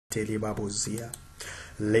Telibabuzia.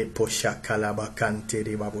 Leposhakalabakante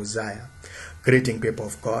ribabuzaya. Greeting people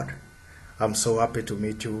of God. I'm so happy to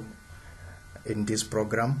meet you in this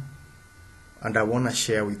program. And I want to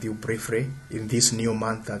share with you briefly in this new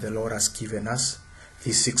month that the Lord has given us,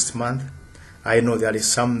 this 6th month. I know there is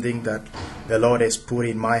something that the Lord has put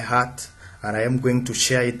in my heart, and I am going to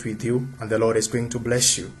share it with you, and the Lord is going to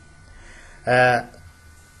bless you. The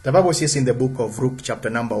Bible says in the book of Luke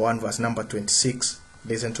chapter number 1 verse number 26.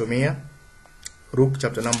 Listen to me here. Luke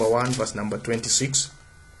chapter number 1 verse number 26.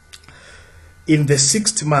 In the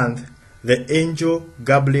 6th month, the angel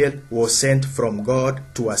Gabriel was sent from God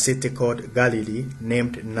to a city called Galilee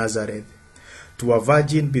named Nazareth, to a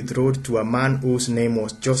virgin betrothed to a man whose name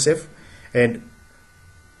was Joseph, and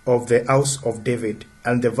of the house of David,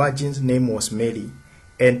 and the virgin's name was Mary.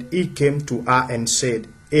 And he came to her and said,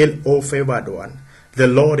 Hail, O favored one, the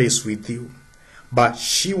Lord is with you. But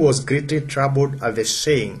she was greatly troubled at the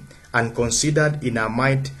saying, and considered in her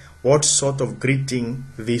mind what sort of greeting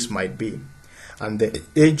this might be. And the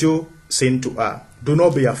angel said to her, Do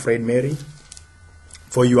not be afraid, Mary,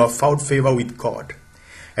 for you have found favor with God.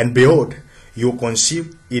 And behold, you will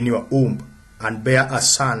conceive in your womb, and bear a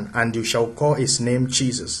son, and you shall call his name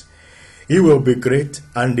Jesus. He will be great,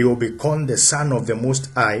 and he will be called the Son of the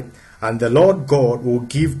Most High, and the Lord God will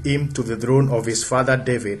give him to the throne of his father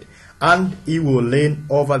David, and he will reign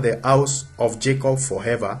over the house of Jacob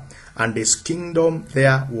forever, and his kingdom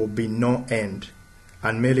there will be no end.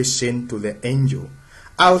 And Mary said to the angel,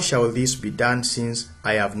 How shall this be done, since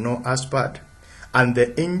I have no husband? And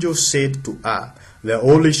the angel said to her, The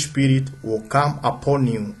Holy Spirit will come upon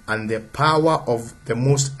you, and the power of the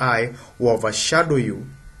Most High will overshadow you.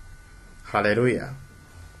 Hallelujah.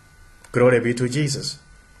 Glory be to Jesus.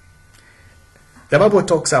 The Bible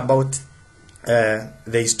talks about the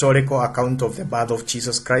historical account of the birth of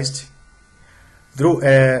Jesus Christ.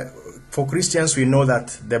 For Christians, we know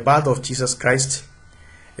that the birth of Jesus Christ,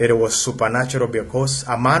 it was supernatural because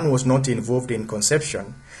a man was not involved in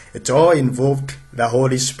conception. It all involved the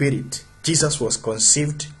Holy Spirit. Jesus was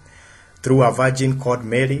conceived through a virgin called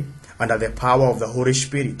Mary under the power of the Holy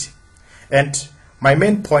Spirit. And my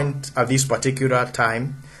main point at this particular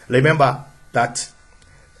time, remember that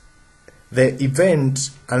the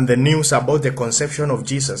event and the news about the conception of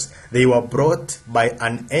Jesus, they were brought by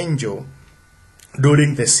an angel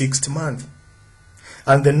during the 6th month.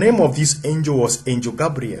 And the name of this angel was Angel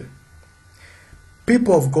Gabriel.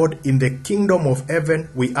 People of God, in the kingdom of heaven,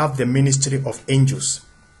 we have the ministry of angels.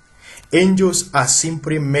 Angels are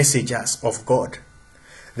simply messengers of God.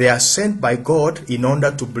 They are sent by God in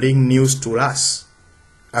order to bring news to us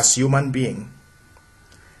as human beings.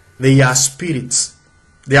 They are spirits.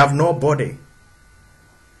 They have no body.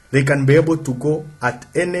 They can be able to go at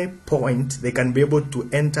any point. They can be able to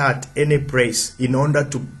enter at any place in order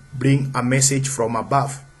to bring a message from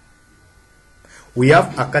above. We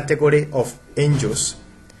have a category of angels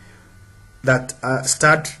that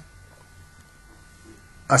start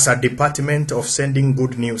as a department of sending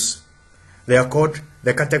good news. They are called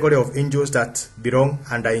the category of angels that belong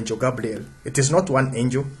under Angel Gabriel. It is not one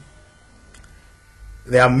angel.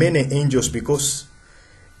 There are many angels because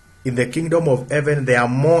in the kingdom of heaven there are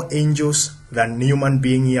more angels than human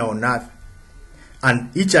beings here on earth.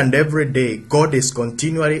 And each and every day, God is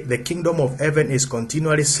continually, the kingdom of heaven is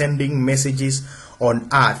continually sending messages on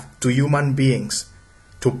earth to human beings,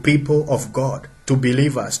 to people of God, to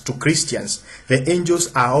believers, to Christians. The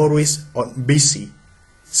angels are always busy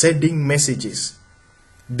sending messages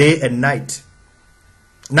day and night.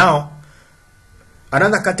 Now,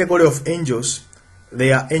 another category of angels,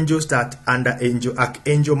 they are angels that under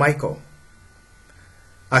Archangel Michael.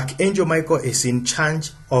 Archangel Michael is in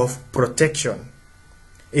charge of protection,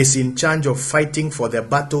 is in charge of fighting for the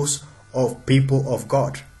battles of people of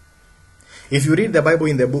God. If you read the Bible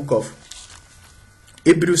in the book of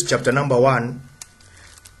Hebrews chapter number 1,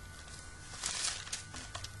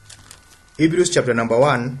 Hebrews chapter number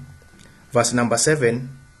 1, verse number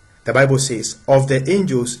 7, the Bible says, Of the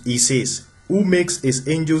angels he says, Who makes his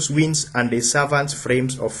angels winds and his servants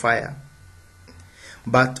flames of fire.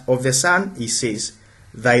 But of the Son he says,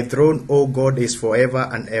 Thy throne, O God, is forever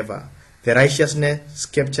and ever. The righteousness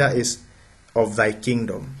scepter is of thy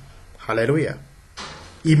kingdom. Hallelujah.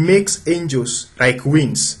 He makes angels like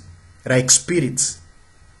winds, like spirits.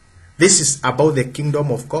 This is about the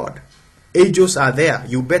kingdom of God. Angels are there.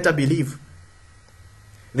 You better believe.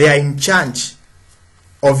 They are in charge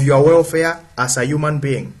of your welfare as a human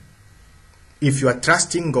being. If you are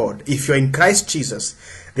trusting God, if you are in Christ Jesus,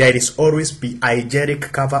 there is always be angelic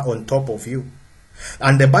cover on top of you.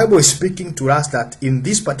 And the Bible is speaking to us that in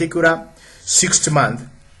this particular 6th month,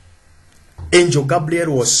 Angel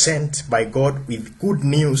Gabriel was sent by God with good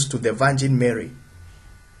news to the Virgin Mary.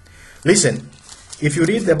 Listen, if you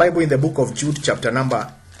read the Bible in the book of Jude, chapter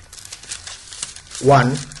number 1,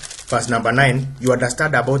 verse number 9, you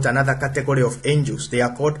understand about another category of angels. They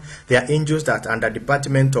are angels that are under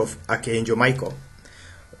department of Archangel Michael.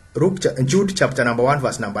 Jude chapter number 1,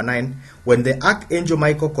 verse number 9, when the Archangel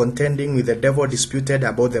Michael contending with the devil disputed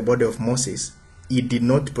about the body of Moses, he did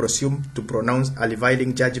not presume to pronounce a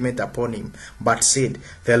reviling judgment upon him, but said,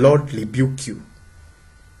 "The Lord rebuke you."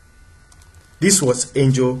 This was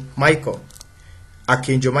Angel Michael,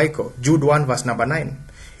 Archangel Michael, Jude 1, verse number 9.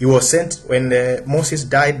 He was sent when Moses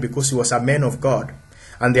died because he was a man of God,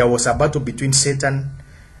 and there was a battle between Satan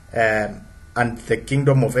and the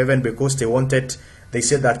kingdom of heaven because they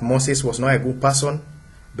said that Moses was not a good person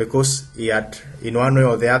because he had, in one way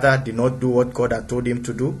or the other, did not do what God had told him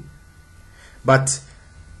to do. But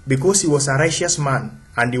because he was a righteous man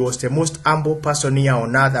and he was the most humble person here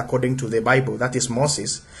on earth according to the Bible, that is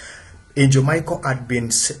Moses, Angel Michael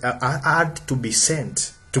had to be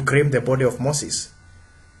sent to claim the body of Moses.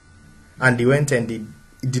 And he went and he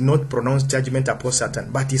did not pronounce judgment upon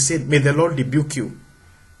Satan, but he said, "May the Lord rebuke you."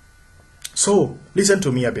 So, listen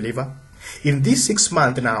to me, a believer. In this 6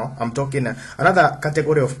 month now, I'm talking another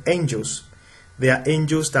category of angels. They are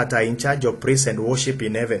angels that are in charge of praise and worship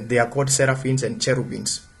in heaven. They are called seraphims and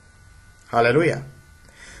cherubims. Hallelujah.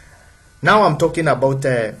 Now I'm talking about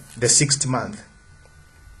the 6th month.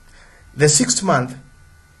 The 6th month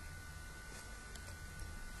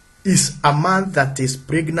is a month that is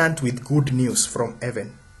pregnant with good news from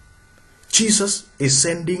heaven. Jesus is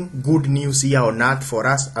sending good news here on earth for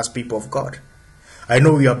us as people of God. I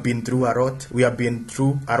know we have been through a lot. We have been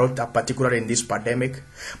through a lot, particularly in this pandemic.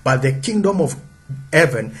 But the kingdom of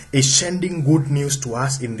heaven is sending good news to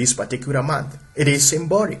us in this particular month. It is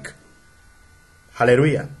symbolic.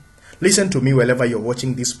 Hallelujah. Listen to me wherever you're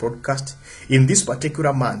watching this broadcast. In this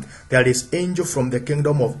particular month, there is angel from the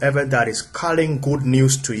kingdom of heaven that is calling good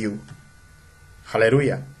news to you.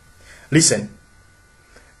 Hallelujah. Listen.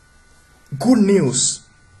 Good news,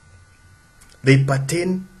 they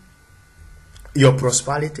pertain your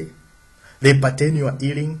prosperity, they pertain your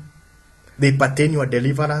healing, they pertain your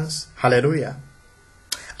deliverance. Hallelujah.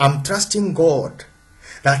 I'm trusting God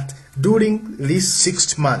that during this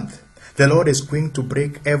 6th month, the Lord is going to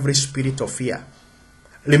break every spirit of fear.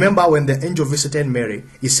 Remember when the angel visited Mary,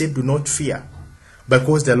 he said, "Do not fear,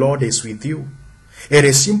 because the Lord is with you."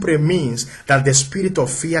 It simply means that the spirit of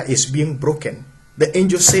fear is being broken. The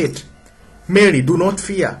angel said, "Mary, do not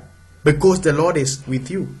fear, because the Lord is with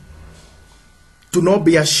you. Do not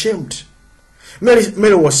be ashamed."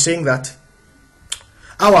 Mary was saying that,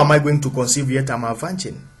 "How am I going to conceive yet I'm a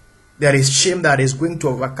virgin? There is shame that is going to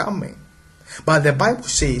overcome me." But the Bible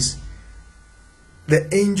says,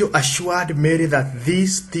 the angel assured Mary that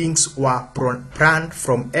these things were planned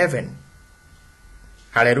from heaven.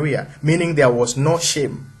 Hallelujah. Meaning there was no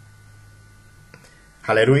shame.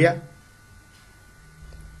 Hallelujah.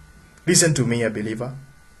 Listen to me, a believer.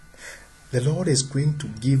 The Lord is going to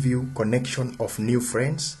give you connection of new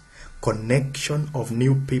friends, connection of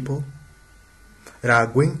new people that are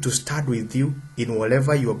going to start with you in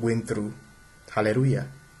whatever you are going through. Hallelujah.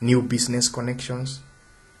 New business connections.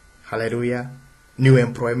 Hallelujah. New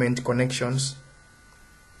employment connections.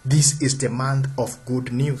 This is the month of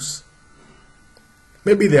good news.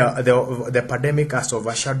 Maybe the pandemic has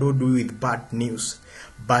overshadowed you with bad news,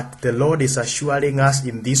 but the Lord is assuring us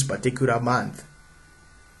in this particular month,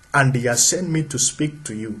 and He has sent me to speak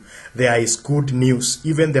to you. There is good news.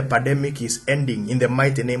 Even the pandemic is ending in the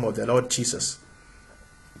mighty name of the Lord Jesus.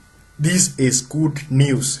 This is good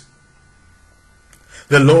news.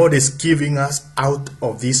 The Lord is giving us out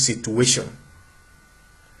of this situation.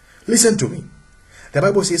 Listen to me. The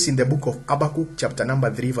Bible says in the book of Habakkuk, chapter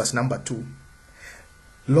number 3, verse number 2,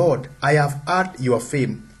 "Lord, I have heard your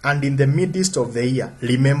fame, and in the midst of the year,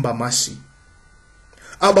 remember mercy."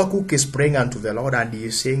 Habakkuk is praying unto the Lord, and he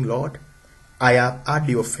is saying, "Lord, I have heard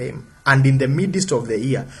your fame, and in the midst of the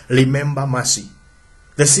year, remember mercy."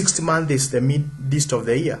 The 6th month is the midst of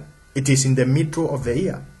the year. It is in the middle of the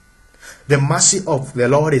year. The mercy of the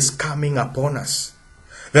Lord is coming upon us.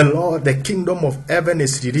 The Lord, the kingdom of heaven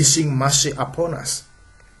is releasing mercy upon us.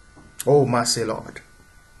 Oh, mercy, Lord.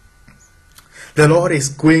 The Lord is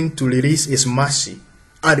going to release His mercy,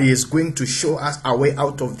 and He is going to show us a way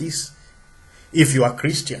out of this. If you are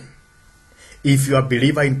Christian, if you are a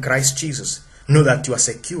believer in Christ Jesus, know that you are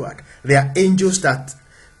secured. There are angels that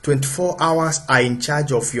 24 hours are in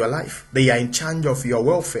charge of your life. They are in charge of your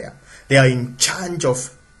welfare. They are in charge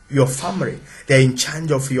of your family. They are in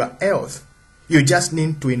charge of your health. You just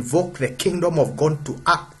need to invoke the kingdom of God to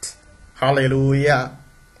act. Hallelujah.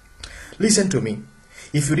 Listen to me.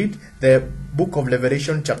 If you read the book of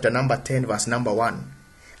Revelation chapter number 10 verse number 1,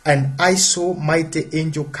 and I saw mighty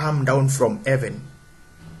angel come down from heaven.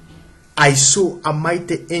 I saw a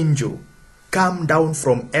mighty angel come down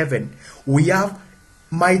from heaven. We have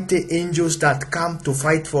mighty angels that come to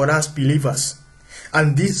fight for us believers.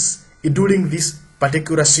 And during this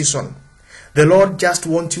particular season, the Lord just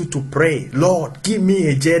wants you to pray, Lord, give me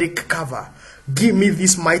a angelic cover. Give me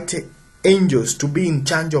these mighty angels to be in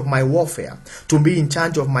charge of my warfare, to be in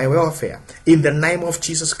charge of my welfare, in the name of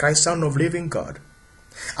Jesus Christ, Son of living God.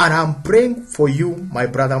 And I'm praying for you, my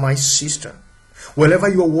brother, my sister, wherever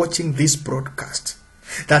you're watching this broadcast,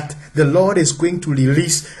 that the Lord is going to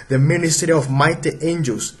release the ministry of mighty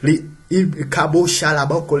angels.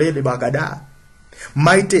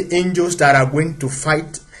 Mighty angels that are going to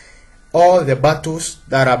fight all the battles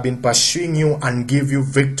that have been pursuing you and give you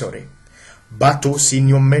victory. Battles in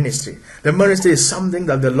your ministry. The ministry is something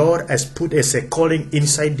that the Lord has put as a calling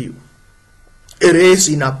inside you. It is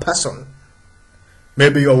in a person.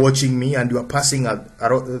 Maybe you are watching me and you are passing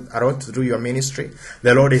around through your ministry.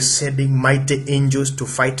 The Lord is sending mighty angels to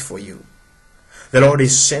fight for you. The Lord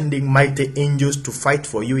is sending mighty angels to fight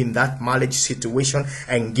for you in that marriage situation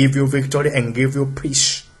and give you victory and give you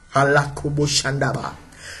peace.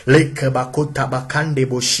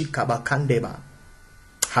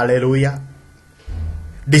 Hallelujah.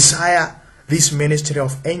 Desire this ministry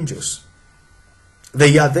of angels.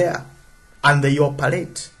 They are there and they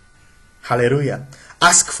operate. Hallelujah.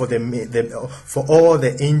 Ask for for all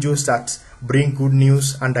the angels that bring good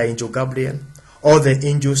news under Angel Gabriel, all the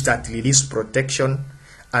angels that release protection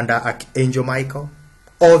under Archangel Michael,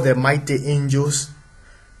 all the mighty angels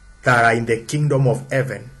that are in the kingdom of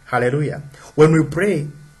heaven. Hallelujah. When we pray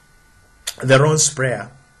the Lord's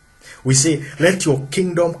Prayer, we say, let your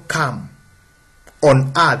kingdom come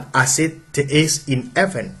on earth as it is in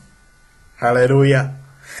heaven. Hallelujah.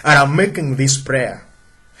 And I'm making this prayer.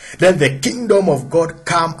 Let the kingdom of God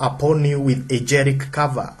come upon you with angelic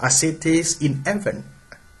cover as it is in heaven.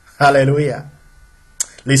 Hallelujah.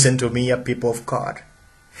 Listen to me, people of God.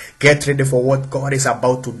 Get ready for what God is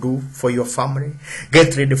about to do for your family.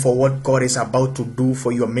 Get ready for what God is about to do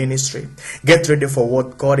for your ministry. Get ready for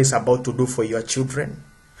what God is about to do for your children.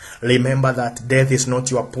 Remember that death is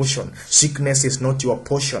not your portion. Sickness is not your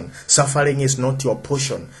portion. Suffering is not your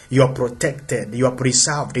portion. You are protected. You are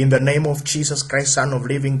preserved in the name of Jesus Christ, Son of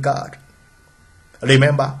living God.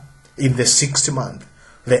 Remember, in the 6th month,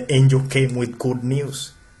 the angel came with good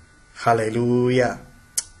news. Hallelujah.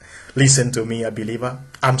 Listen to me, a believer.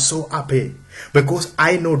 I'm so happy because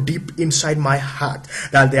I know deep inside my heart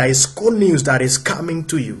that there is good news that is coming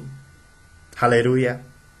to you. Hallelujah.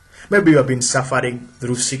 Maybe you have been suffering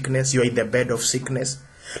through sickness. You are in the bed of sickness.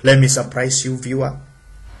 Let me surprise you, viewer.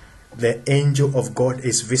 The angel of God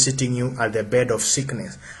is visiting you at the bed of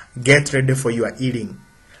sickness. Get ready for your healing.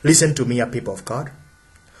 Listen to me, people of God.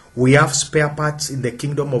 We have spare parts in the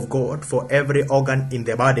kingdom of God for every organ in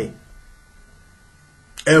the body.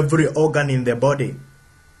 Every organ in the body.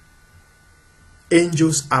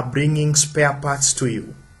 Angels are bringing spare parts to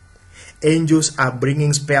you. Angels are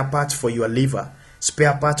bringing spare parts for your liver,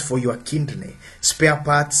 spare parts for your kidney, spare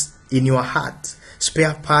parts in your heart,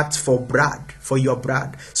 spare parts for your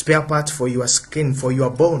blood, spare parts for your skin, for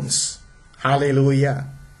your bones. Hallelujah.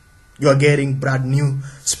 You are getting brand new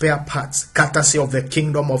spare parts, courtesy of the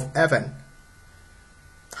kingdom of heaven.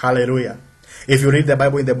 Hallelujah. If you read the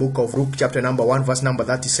Bible in the book of Luke chapter number 1 verse number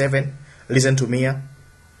 37, listen to me.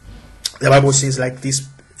 The Bible says like this,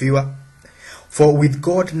 viewer. For with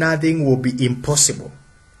God nothing will be impossible.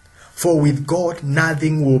 For with God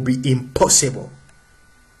nothing will be impossible.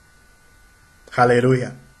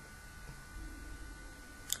 Hallelujah.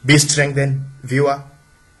 Be strengthened, viewer.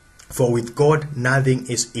 For with God nothing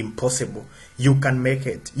is impossible. You can make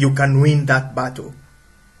it. You can win that battle.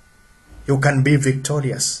 You can be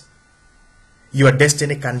victorious. Your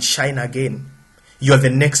destiny can shine again. You are the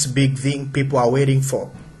next big thing people are waiting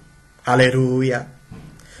for. Hallelujah.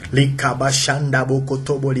 You are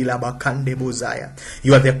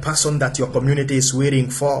the person that your community is waiting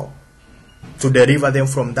for to deliver them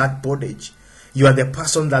from that bondage. You are the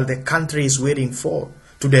person that the country is waiting for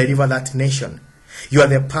to deliver that nation. You are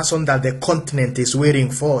the person that the continent is waiting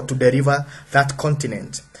for to deliver that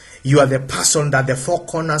continent. You are the person that the four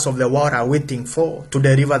corners of the world are waiting for to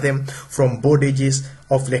deliver them from bondages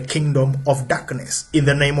of the kingdom of darkness in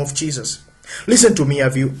the name of Jesus. Listen to me,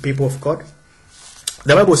 you people of God.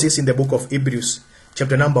 The Bible says in the book of Hebrews,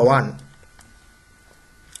 chapter number 1,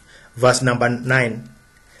 verse number 9,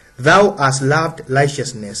 Thou hast loved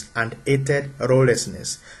righteousness and hated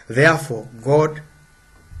lawlessness. Therefore God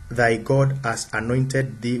thy God has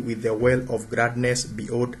anointed thee with the oil of gladness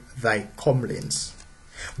beyond thy comelains.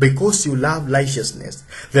 Because you love righteousness,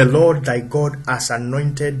 the Lord thy God has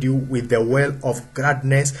anointed you with the oil of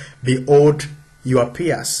gladness beyond your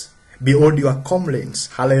peers, beyond your comelains.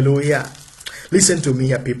 Hallelujah. Listen to me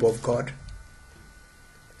here, people of God.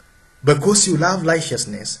 Because you love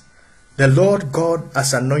righteousness, the Lord God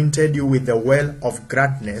has anointed you with the oil of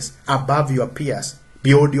gladness above your peers,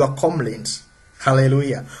 beyond your comelains.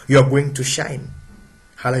 Hallelujah. You are going to shine.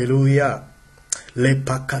 Hallelujah.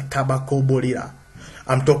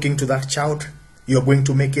 I'm talking to that child. You're going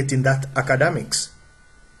to make it in that academics.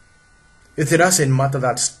 It doesn't matter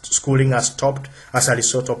that schooling has stopped as a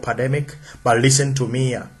result of pandemic, but listen to me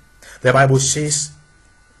here. The Bible says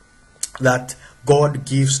that God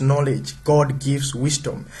gives knowledge, God gives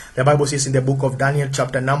wisdom. The Bible says in the book of Daniel,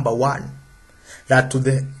 chapter number 1, that to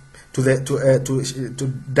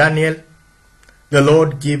Daniel, the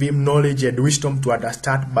Lord gave him knowledge and wisdom to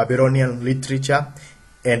understand Babylonian literature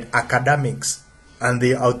and academics, and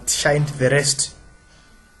they outshined the rest.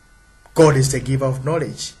 God is the giver of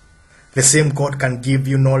knowledge. The same God can give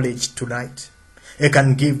you knowledge tonight. He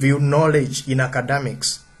can give you knowledge in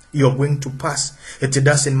academics. You're going to pass. It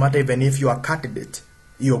doesn't matter even if you are candidate.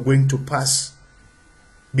 You're going to pass.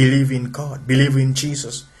 Believe in God. Believe in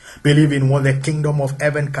Jesus. Believe in what the kingdom of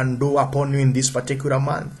heaven can do upon you in this particular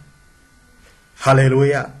month.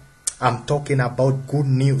 Hallelujah. I'm talking about good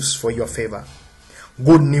news for your favor.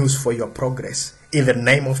 Good news for your progress. In the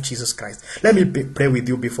name of Jesus Christ. Let me pray with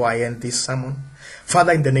you before I end this sermon.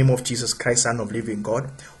 Father, in the name of Jesus Christ, Son of living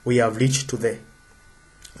God, we have reached to the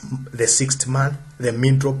 6th month, the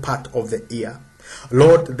middle part of the year.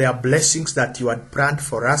 Lord, there are blessings that you had planned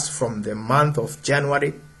for us from the month of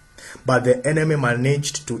January, but the enemy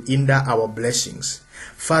managed to hinder our blessings.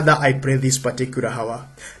 Father, I pray this particular hour,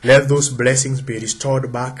 let those blessings be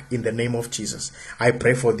restored back in the name of Jesus. I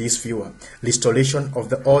pray for this viewer, restoration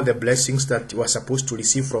of all the blessings that you are supposed to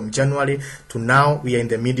receive from January to now. We are in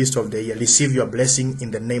the midst of the year. Receive your blessing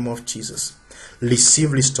in the name of Jesus.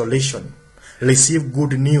 Receive restoration. Receive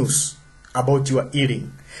good news about your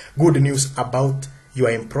healing, good news about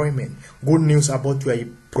your employment, good news about your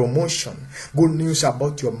promotion, good news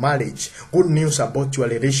about your marriage, good news about your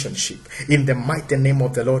relationship. In the mighty name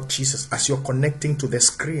of the Lord Jesus, as you're connecting to the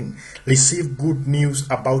screen, receive good news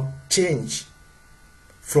about change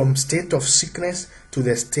from state of sickness to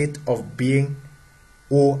the state of being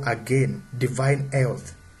whole again, divine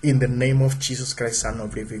health. In the name of Jesus Christ, Son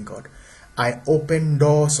of living God, I open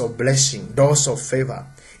doors of blessing, doors of favor.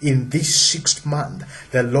 In this 6th month,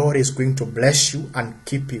 the Lord is going to bless you and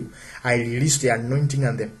keep you. I release the anointing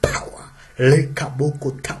and the power.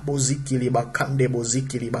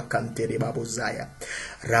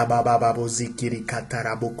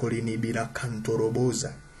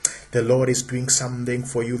 The Lord is doing something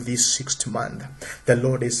for you this 6th month. The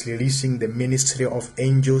Lord is releasing the ministry of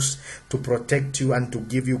angels to protect you and to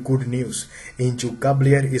give you good news. Angel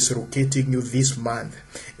Gabriel is locating you this month.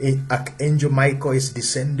 Archangel Michael is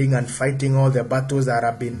descending and fighting all the battles that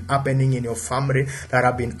have been happening in your family, that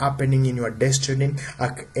have been happening in your destiny.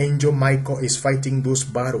 Archangel Michael is fighting those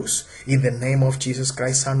battles in the name of Jesus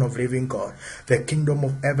Christ, Son of living God. The kingdom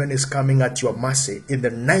of heaven is coming at your mercy in the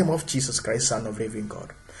name of Jesus Christ, Son of living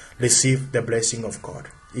God. Receive the blessing of God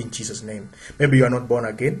in Jesus' name. Maybe you are not born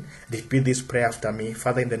again. Repeat this prayer after me.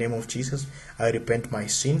 Father, in the name of Jesus, I repent my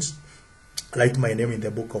sins. Write my name in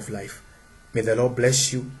the book of life. May the Lord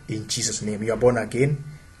bless you in Jesus' name. You are born again.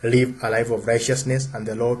 Live a life of righteousness, and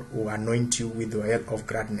the Lord will anoint you with the oil of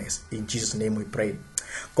gladness. In Jesus' name we pray.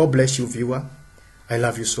 God bless you, viewer. I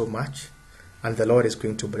love you so much, and the Lord is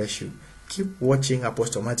going to bless you. Keep watching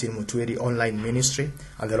Apostle Martin Mutwiri online ministry,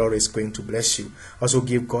 and the Lord is going to bless you. Also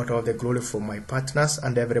give God all the glory for my partners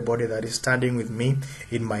and everybody that is standing with me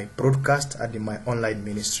in my broadcast and in my online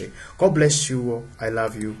ministry. God bless you all. I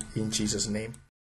love you in Jesus' name.